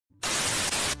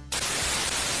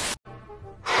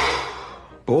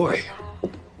Boy,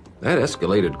 that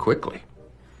escalated quickly.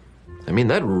 I mean,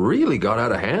 that really got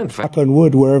out of hand. Knock on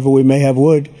wood, wherever we may have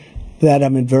wood, that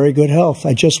I'm in very good health.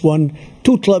 I just won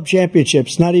 2 club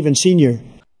championships, not even senior.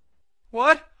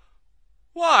 What?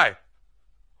 Why?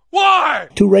 Why?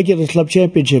 2 regular club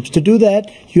championships. To do that,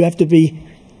 you have to be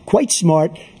quite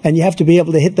smart, and you have to be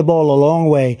able to hit the ball a long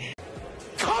way.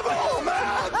 Come on,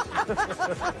 man!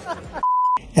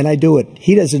 And I do it.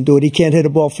 He doesn't do it. He can't hit a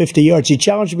ball 50 yards. He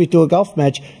challenged me to a golf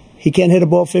match. He can't hit a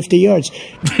ball 50 yards.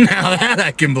 Now that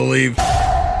I can believe.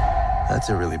 That's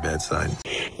a really bad sign.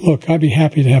 Look, I'd be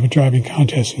happy to have a driving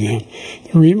contest with him.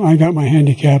 The reason I got my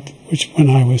handicap, which when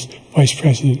I was vice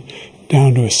president,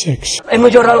 down to a 6. But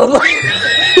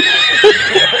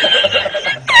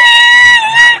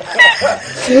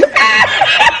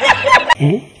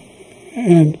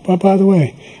by the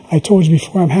way, I told you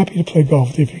before, I'm happy to play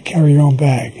golf if you carry your own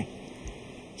bag.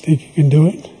 Think you can do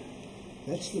it?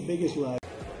 That's the biggest lie.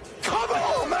 Come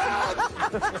on, man!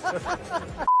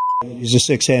 He's a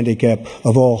 6 handicap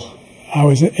of all. I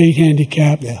was an 8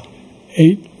 handicap. Yeah.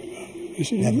 8.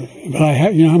 Never. But I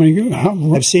have, you know how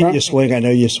many? I've seen you swing. I know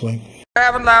you swing. I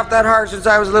haven't laughed that hard since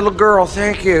I was a little girl.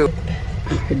 Thank you.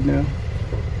 No.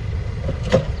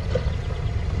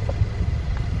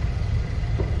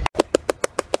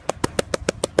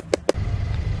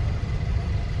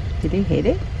 Did he hit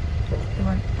it? The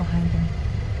one behind him.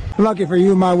 Lucky for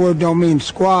you, my word don't mean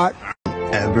squat.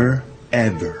 Ever,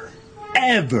 ever,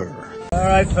 ever. All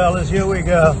right, fellas, here we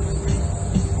go.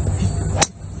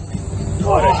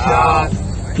 What a shot!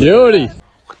 Beauty.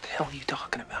 What the hell are you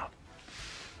talking about?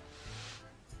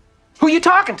 Who are you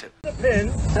talking to? The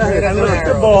pin. I lost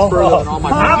the ball.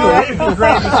 I'm ready for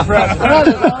great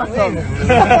President.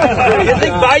 You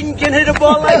think Biden can hit a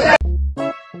ball like that?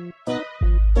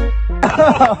 He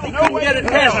couldn't get it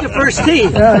past the first tee.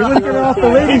 Yeah, he wouldn't get off the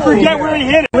lady. Forget where he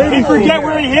hit it. Lady, forget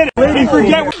where he hit it. Lady,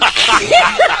 forget where.